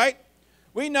 right?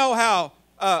 We know how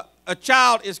a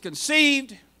child is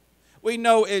conceived. We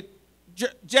know it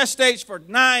gestates for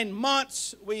 9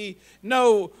 months. We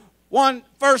know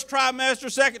first trimester,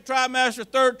 second trimester,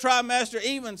 third trimester,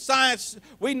 even science.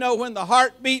 We know when the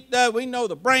heartbeat does. We know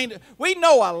the brain. We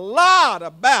know a lot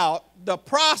about the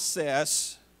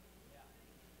process.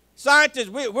 Scientists,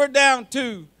 we're down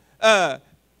to the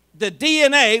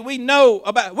DNA. We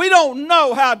don't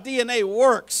know how DNA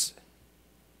works.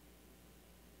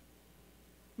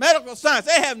 Medical science,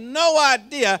 they have no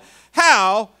idea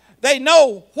how. They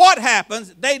know what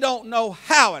happens. They don't know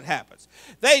how it happens.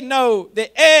 They know the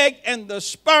egg and the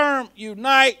sperm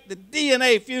unite, the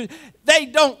DNA fuse. They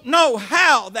don't know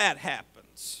how that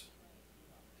happens.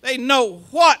 They know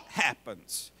what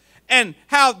happens and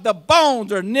how the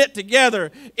bones are knit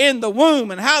together in the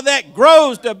womb and how that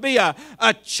grows to be a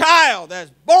child that's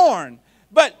born.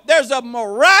 But there's a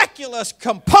miraculous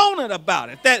component about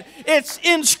it that it's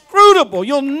inscrutable.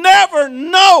 You'll never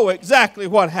know exactly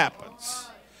what happens.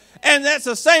 And that's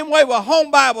the same way with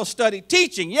home Bible study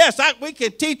teaching. Yes, we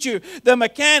can teach you the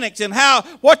mechanics and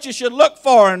what you should look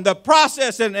for and the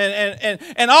process and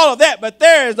all of that. But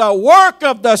there is a work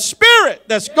of the Spirit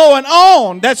that's going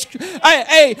on. That's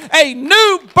a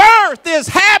new birth is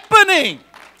happening.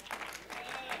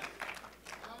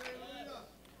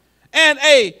 And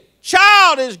a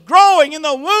child is growing in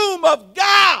the womb of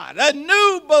God, a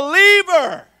new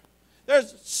believer.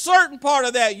 There's a certain part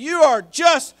of that you are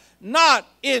just not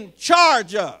in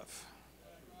charge of.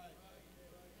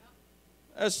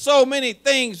 There's so many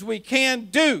things we can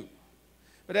do.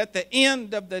 But at the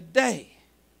end of the day,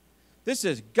 this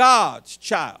is God's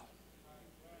child.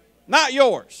 not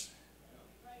yours.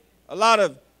 A lot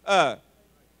of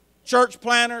church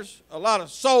planners, a lot of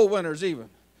soul winners even.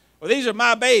 Well, these are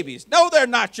my babies. No, they're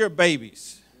not your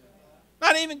babies.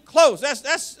 Not even close.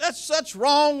 That's such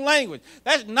wrong language.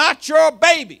 That's not your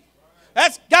baby.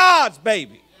 That's God's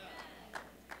baby.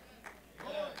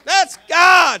 That's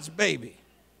God's baby.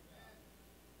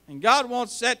 And God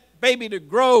wants that baby to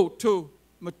grow to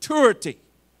maturity.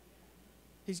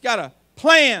 He's got a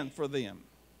plan for them.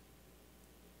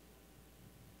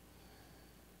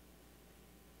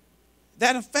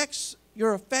 That affects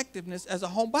your effectiveness as a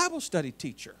home Bible study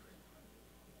teacher.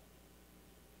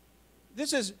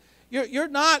 This is, you're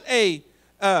not a,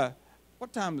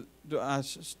 what time do I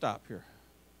stop here?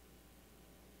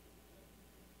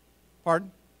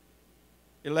 Pardon?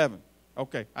 11.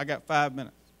 Okay, I got 5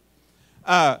 minutes.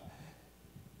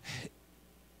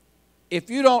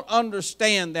 If you don't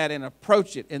understand that and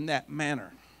approach it in that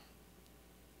manner,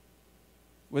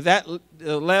 with that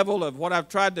level of what I've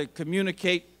tried to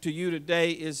communicate to you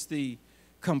today is the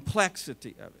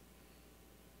complexity of it.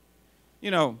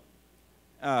 You know,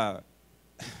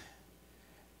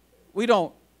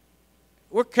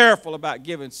 we're careful about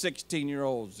giving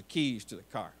 16-year-olds the keys to the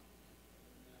car.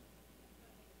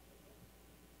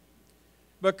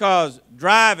 Because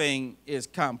driving is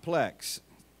complex.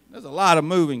 There's a lot of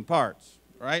moving parts,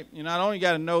 right? You not only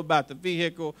got to know about the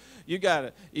vehicle, you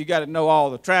got to know all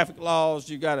the traffic laws,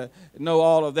 you got to know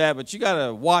all of that, but you got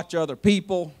to watch other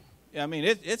people. I mean,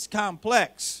 it's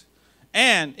complex,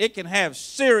 and it can have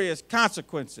serious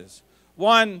consequences.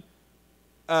 One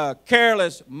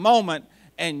careless moment,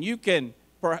 and you can,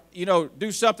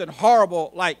 do something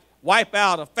horrible like wipe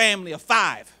out a family of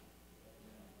 5.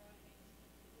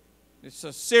 It's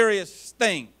a serious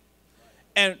thing.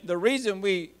 And the reason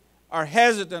we are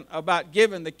hesitant about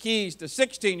giving the keys to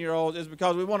 16-year-olds is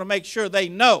because we want to make sure they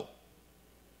know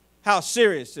how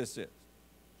serious this is.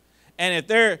 And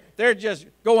if they're just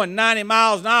going 90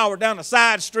 miles an hour down a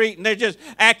side street and they're just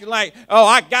acting like, oh,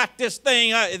 I got this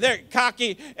thing, they're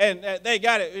cocky and they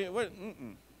got it.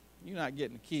 You're not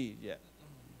getting the keys yet.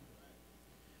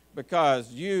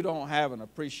 Because you don't have an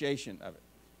appreciation of it.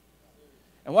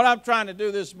 And what I'm trying to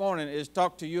do this morning is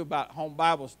talk to you about home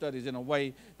Bible studies in a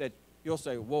way that you'll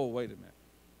say, whoa, wait a minute.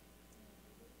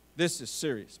 This is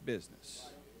serious business.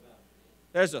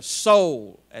 There's a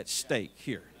soul at stake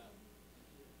here.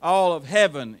 All of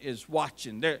heaven is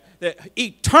watching.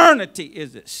 Eternity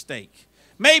is at stake.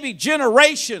 Maybe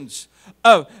generations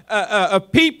of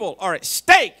people are at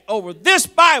stake over this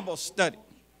Bible study.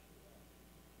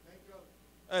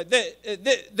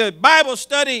 The Bible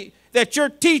study that you're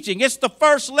teaching, it's the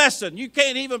first lesson. You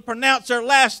can't even pronounce their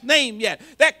last name yet.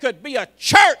 That could be a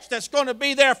church that's going to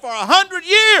be there for 100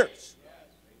 years.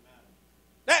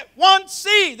 That one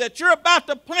seed that you're about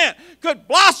to plant could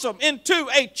blossom into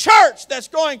a church that's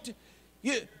going to,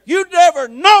 you never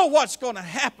know what's going to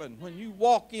happen when you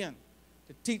walk in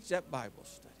to teach that Bible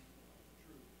study.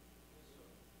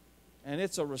 And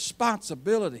it's a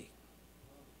responsibility.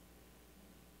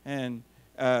 And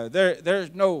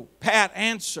there's no pat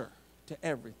answer to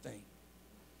everything.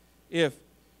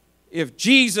 If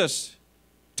Jesus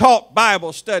taught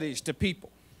Bible studies to people,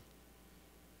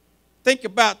 think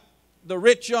about the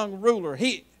rich young ruler.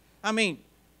 And I'm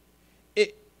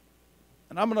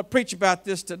going to preach about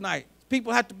this tonight.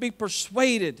 People have to be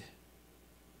persuaded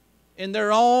in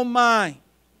their own mind.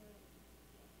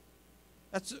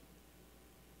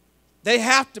 They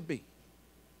have to be.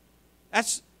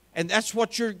 That's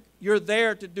what you're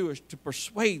there to do, is to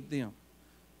persuade them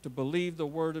to believe the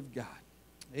Word of God.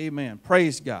 Amen.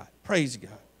 Praise God. Praise God.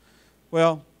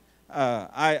 Well,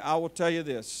 I will tell you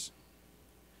this.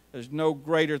 There's no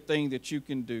greater thing that you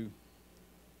can do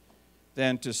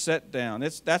than to sit down.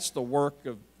 That's the work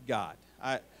of God.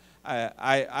 As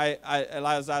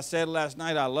I said last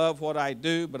night, I love what I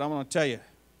do, but I'm going to tell you,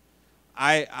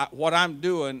 what I'm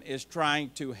doing is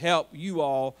trying to help you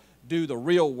all do the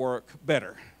real work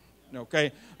better.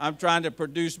 Okay, I'm trying to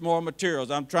produce more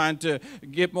materials. I'm trying to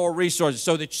get more resources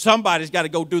so that somebody's got to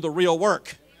go do the real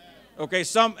work. Okay,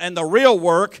 and the real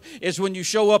work is when you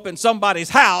show up in somebody's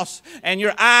house and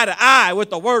you're eye to eye with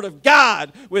the Word of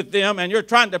God with them and you're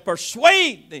trying to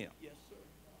persuade them. Yes,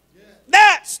 sir.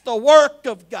 That's the work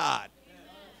of God.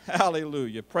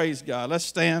 Hallelujah. Praise God. Let's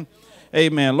stand.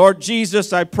 Amen. Lord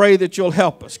Jesus, I pray that you'll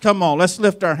help us. Come on, let's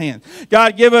lift our hands.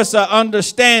 God, give us an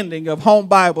understanding of home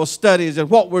Bible studies and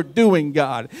what we're doing,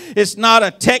 God. It's not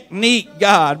a technique,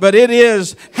 God, but it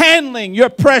is handling your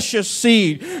precious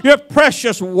seed, your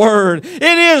precious word. It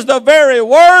is the very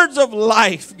words of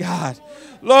life, God.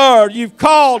 Lord, you've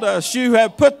called us. You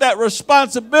have put that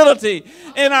responsibility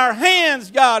in our hands,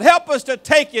 God. Help us to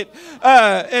take it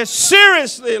as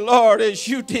seriously, Lord, as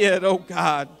you did, oh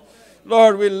God.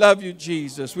 Lord, we love you,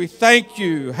 Jesus. We thank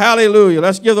you. Hallelujah.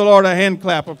 Let's give the Lord a hand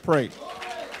clap of praise.